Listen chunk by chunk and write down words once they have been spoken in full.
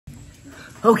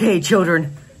Okay,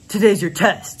 children, today's your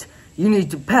test. You need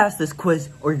to pass this quiz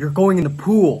or you're going in the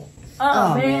pool.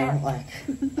 Oh man, like,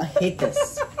 I hate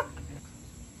this.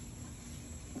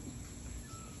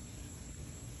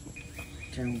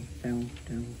 Turn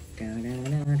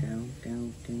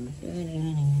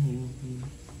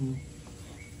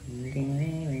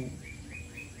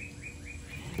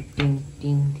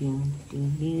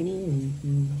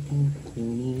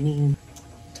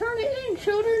it in,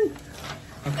 children.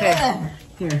 Okay,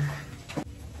 here.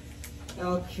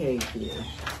 Okay, here.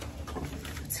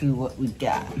 Let's see what we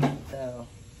got. So,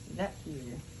 we got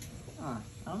here. Huh,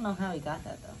 I don't know how we got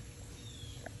that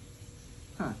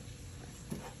though. Huh.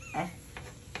 F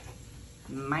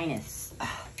minus.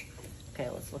 Okay,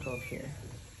 let's look over here.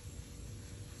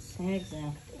 Same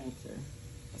exact answer.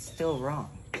 It's still wrong.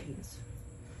 Jeez.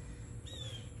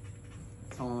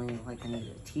 It's only like I need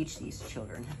to teach these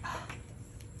children.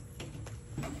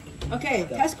 Okay,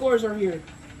 test scores are here.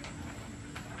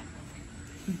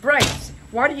 Bryce,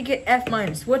 why did you get F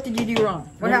minus? What did you do wrong?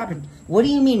 What happened? What do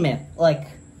you mean, man? Like,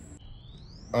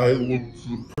 I looked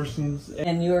some persons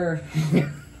and you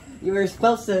were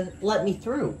supposed to let me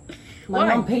through. My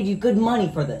Why? mom paid you good money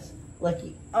for this. Like,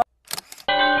 that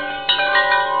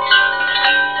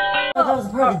was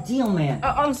part of the deal, man.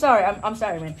 I'm sorry. I'm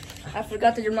sorry, man. I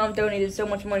forgot that your mom donated so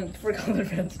much money for color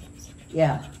pencils.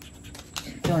 Yeah.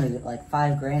 Donated like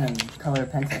 $5 grand on color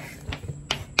pencils.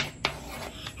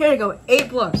 Here you go, A+.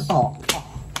 Oh.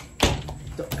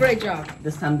 Great job.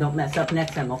 This time don't mess up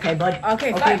next time, okay, bud?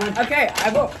 Okay, fine. bud? Okay, I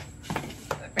will.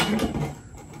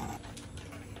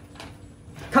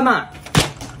 Come on.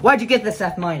 Why'd you get this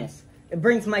F minus? It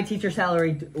brings my teacher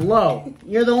salary low.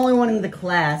 You're the only one in the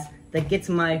class that gets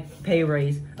my pay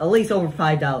raise at least over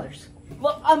 $5.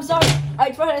 Well, I'm sorry.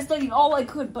 I tried to study all I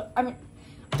could, but I mean,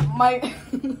 my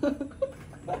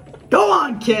Go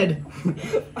on, kid.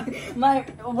 my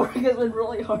work has been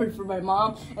really hard for my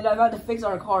mom, and I've had to fix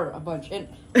our car a bunch. And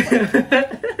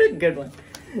Good one.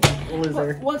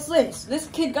 Loser. what's this? This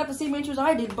kid got the same answers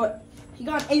I did, but he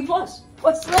got A+. What's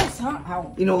this? Huh?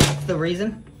 How? You know what's the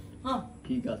reason? Huh?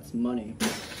 He got some money.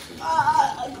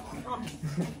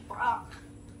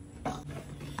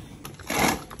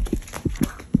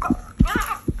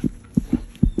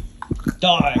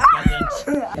 Die,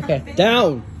 Okay.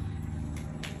 down.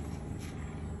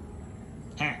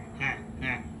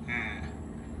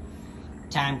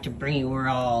 Time to bring you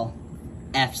all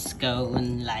F's go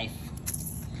in life.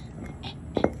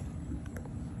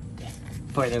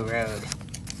 For the road.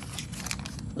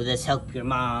 Will this help your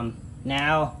mom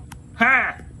now?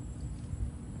 Ha!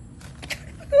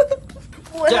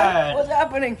 Dad. What's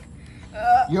happening?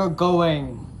 You're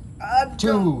going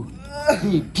to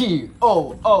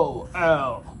PPOOL.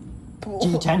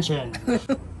 Detention.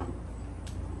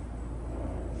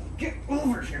 Get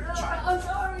over here, child. I'm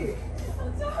sorry.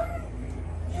 I'm sorry.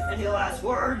 Any last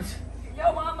words?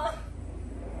 Yo, mama.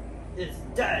 Is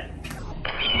dead.